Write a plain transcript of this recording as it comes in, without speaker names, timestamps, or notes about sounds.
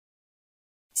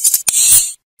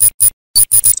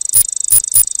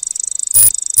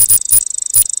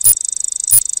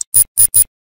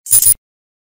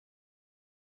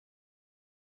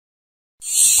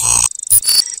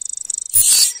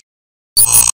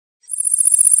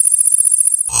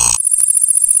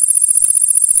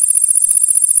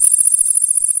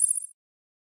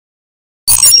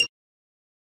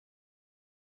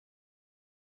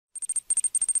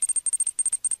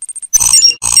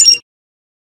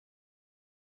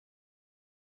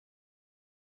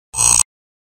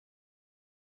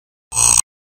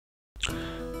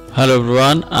Hello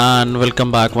everyone and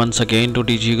welcome back once again to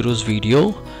Digi Guru's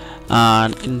video.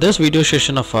 And in this video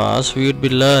session of ours we would be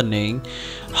learning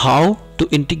how to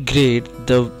integrate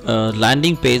the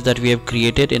landing page that we have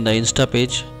created in the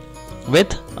Instapage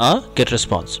with our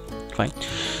Getresponse. Fine.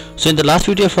 So in the last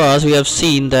video of ours we have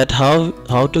seen that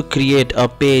how to create a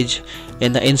page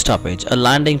in the Instapage, a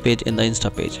landing page in the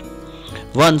Instapage.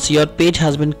 Once your page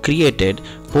has been created,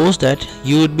 post that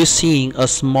you would be seeing a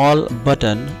small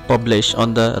button publish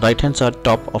on the right hand side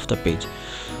top of the page.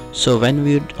 So when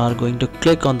we are going to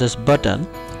click on this button,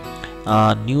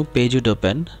 a new page would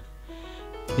open,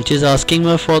 which is asking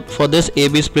me for this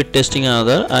A/B split testing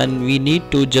another, and we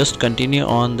need to just continue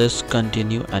on this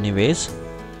continue anyways.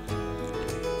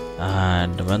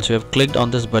 And once we have clicked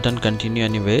on this button continue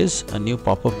anyways, a new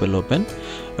pop-up will open.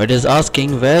 It is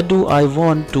asking where do I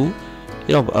want to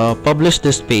publish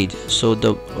this page. So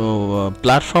the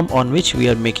platform on which we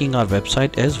are making our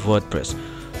website is WordPress.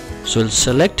 So we'll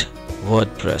select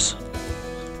WordPress.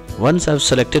 Once I've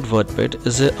selected WordPress,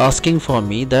 is asking for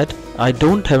me that I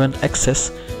don't have an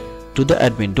access to the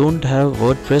admin, don't have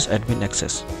WordPress admin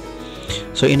access.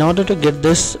 So in order to get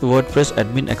this WordPress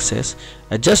admin access,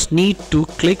 I just need to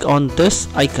click on this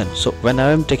icon. So when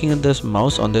I am taking this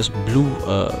mouse on this blue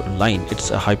line,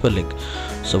 it's a hyperlink.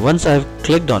 So once I have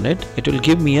clicked on it, it will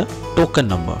give me a token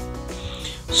number.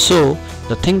 So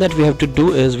the thing that we have to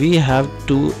do is we have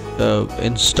to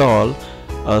install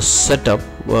a setup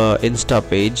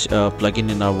Instapage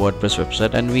plugin in our WordPress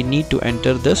website, and we need to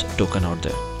enter this token out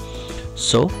there.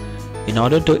 So in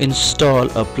order to install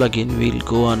a plugin, we'll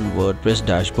go on WordPress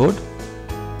dashboard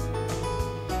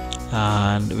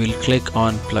and we'll click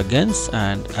on plugins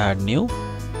and add new.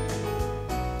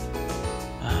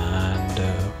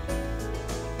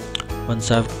 Once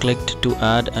I've clicked to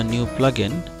add a new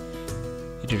plugin,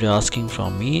 it will be asking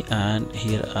from me, and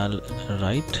here I'll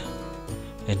write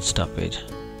Instapage.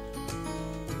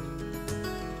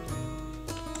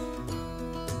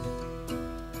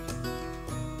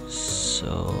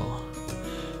 So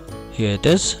here it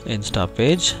is,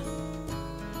 Instapage.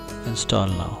 Install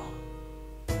now.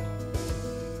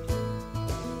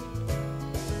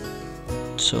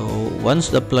 So once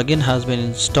the plugin has been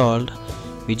installed,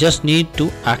 we just need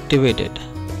to activate it.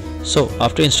 So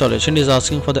after installation, it is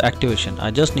asking for the activation. I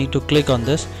just need to click on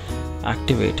this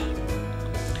activate.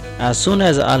 As soon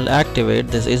as I'll activate,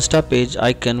 this Instapage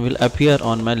icon will appear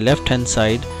on my left hand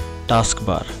side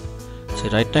taskbar. See,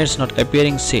 right now it's not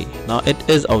appearing. See, now it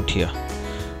is out here,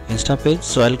 Instapage.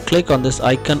 So I'll click on this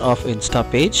icon of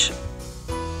Instapage,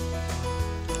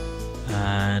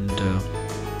 and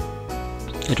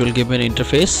it will give me an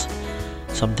interface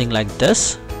something like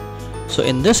this. So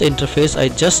in this interface, I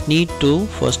just need to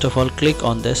first of all click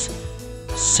on this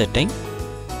setting,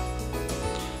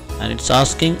 and it's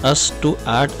asking us to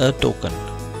add a token.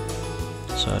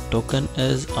 So a token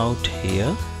is out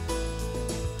here.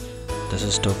 This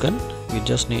is token. We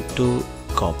just need to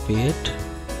copy it,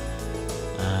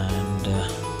 and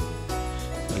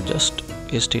we'll just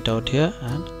paste it out here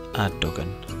and add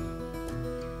token.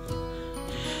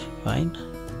 Fine.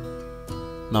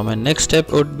 Now my next step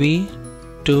would be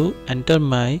to enter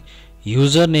my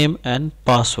username and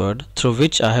password through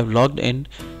which I have logged in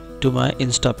to my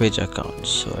Instapage account.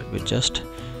 So I'll be just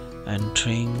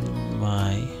entering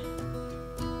my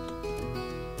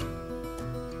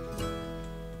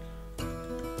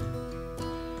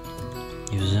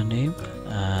username,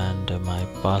 and my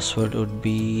password would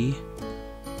be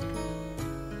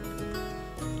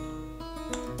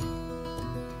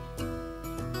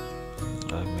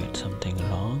I made something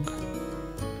wrong.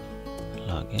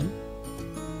 Login.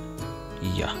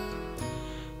 Yeah.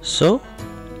 So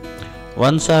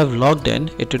once I have logged in,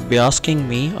 it would be asking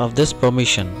me of this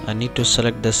permission. I need to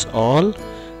select this all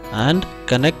and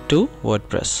connect to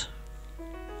WordPress.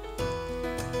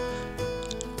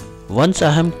 Once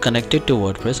I am connected to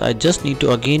WordPress, I just need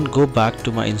to again go back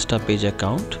to my Instapage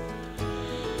account.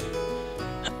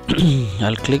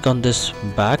 I'll click on this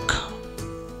back,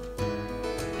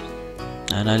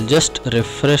 and I'll just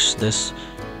refresh this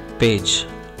page.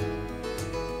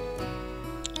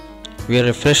 We are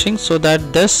refreshing so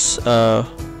that this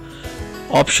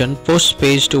option post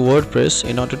page to WordPress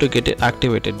in order to get it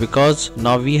activated, because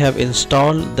now we have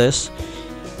installed this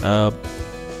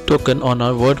token on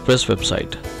our WordPress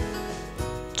website.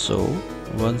 So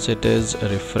once it is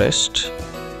refreshed,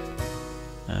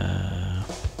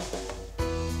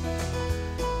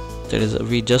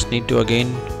 we just need to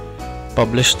again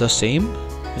publish the same.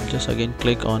 We'll just again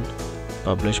click on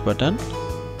publish button.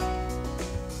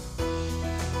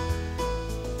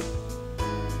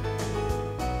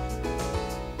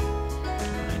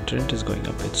 My internet is going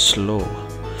a bit slow.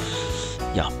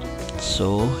 Yeah,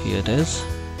 so here it is.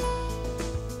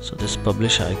 So this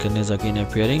publish icon is again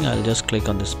appearing. I'll just click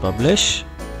on this publish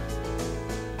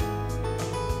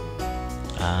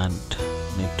and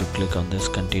need to click on this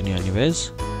continue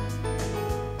anyways.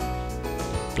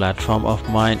 Platform of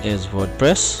mine is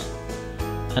WordPress,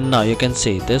 and now you can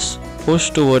see this push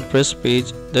to WordPress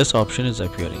page, this option is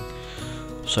appearing.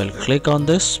 So I'll click on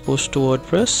this push to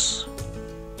WordPress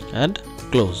and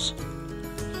close.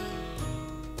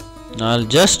 Now I'll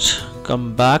just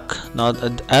come back. Now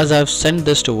as I've sent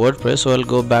this to WordPress, so I'll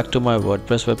go back to my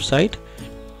WordPress website,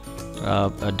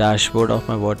 a dashboard of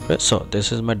my WordPress. So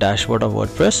this is my dashboard of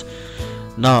WordPress.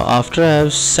 Now after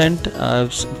I've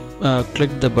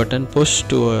clicked the button push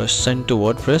to send to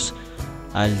WordPress,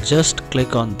 I'll just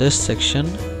click on this section,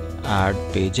 add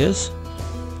pages,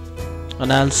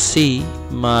 and I'll see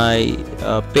my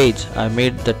page. I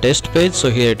made the test page, so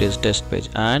here it is, test page,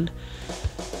 and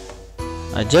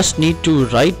I just need to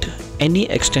write any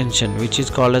extension which is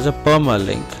called as a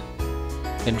permalink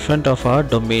in front of our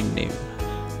domain name.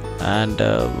 And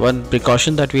one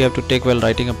precaution that we have to take while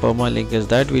writing a permalink is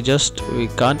that we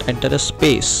can't enter a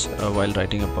space while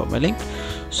writing a permalink.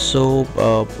 So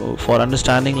for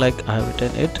understanding, like I have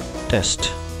written it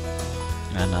test,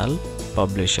 and I'll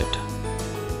publish it.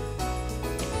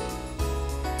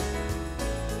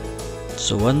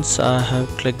 So once I have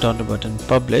clicked on the button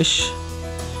publish,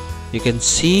 you can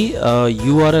see a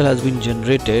URL has been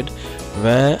generated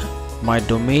where my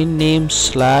domain name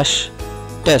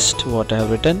 / test, what I have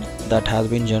written, that has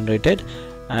been generated.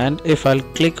 And if I'll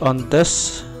click on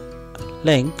this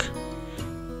link,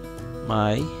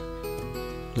 my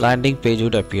landing page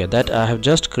would appear that I have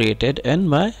just created in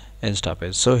my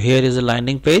Instapage. So here is a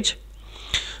landing page.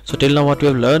 So till now what we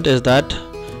have learned is that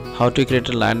how to create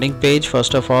a landing page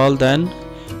first of all, then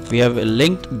we have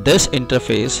linked this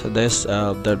interface, this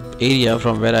the area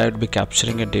from where I would be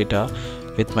capturing a data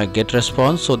with my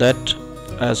Getresponse, so that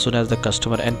as soon as the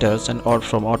customer enters and or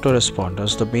from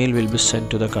autoresponders, the mail will be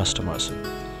sent to the customers.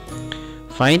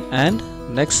 Fine. And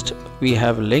next we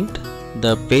have linked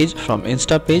the page from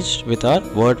Instapage with our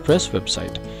WordPress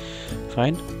website.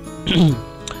 Fine.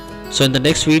 So in the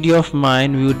next video of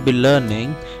mine, we would be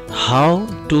learning how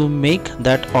to make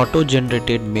that auto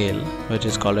generated mail, which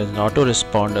is called as an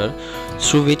autoresponder,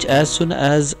 through which as soon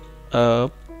as a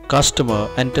customer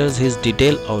enters his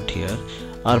detail out here,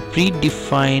 our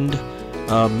predefined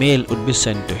mail would be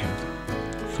sent to him.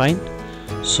 Fine.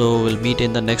 So we'll meet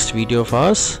in the next video of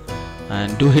ours,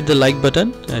 and do hit the like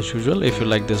button as usual if you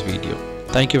like this video.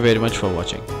 Thank you very much for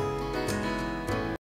watching.